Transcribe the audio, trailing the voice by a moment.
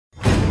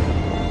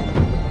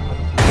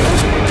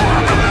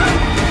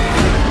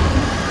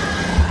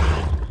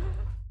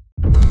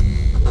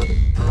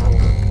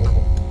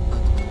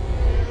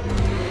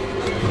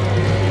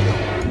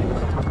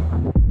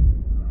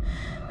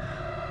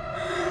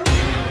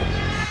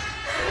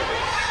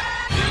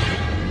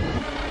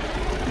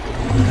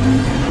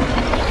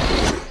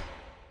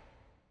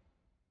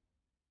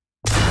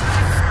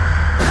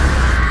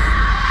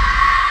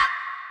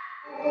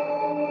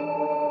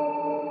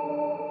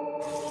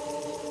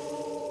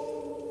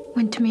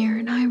When Tamir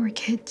and I were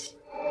kids,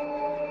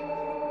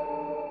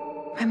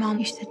 my mom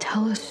used to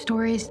tell us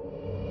stories.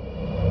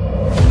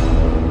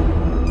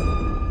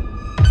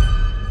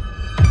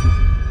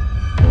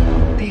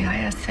 The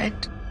ayah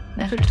said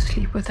never to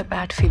sleep with a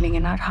bad feeling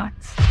in our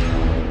hearts,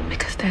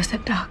 because there's a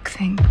dark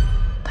thing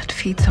that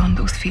feeds on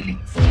those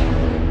feelings.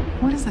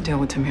 What is the deal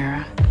with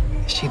Tamira?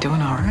 Is she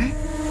doing all right?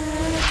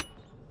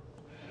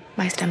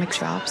 My stomach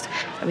drops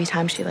every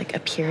time she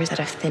appears out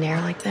of thin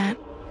air like that.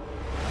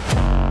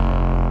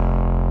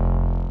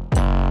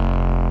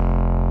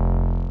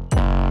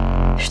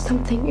 There's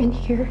something in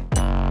here.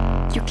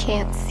 You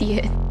can't see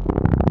it.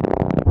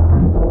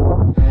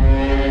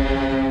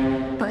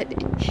 But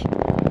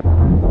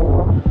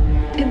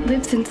it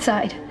lives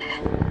inside.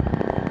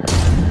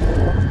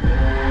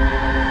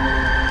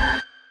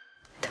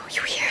 Don't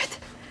you hear it?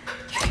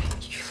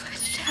 You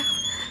let it out.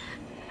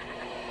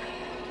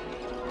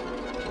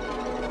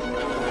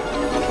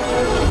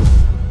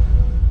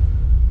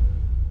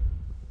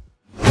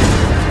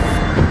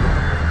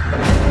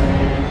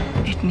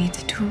 It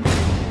needs to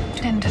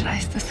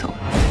tenderize the soul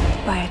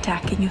by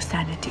attacking your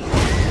sanity,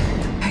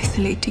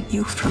 isolating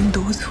you from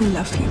those who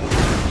love you.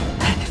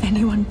 And if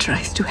anyone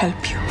tries to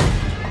help you,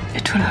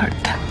 it will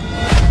hurt them.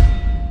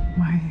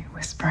 Why are you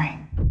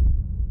whispering?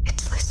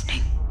 It's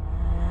listening.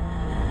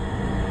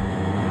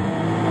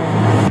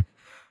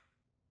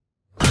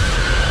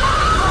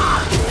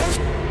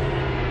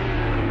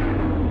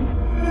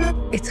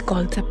 It's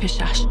called the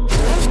Pishash.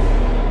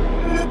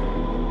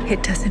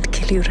 It doesn't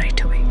kill you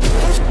right away.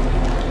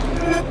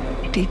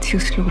 It eats you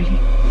slowly.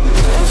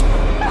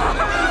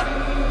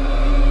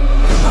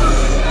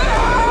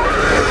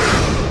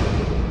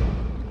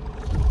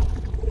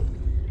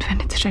 When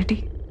it's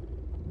ready,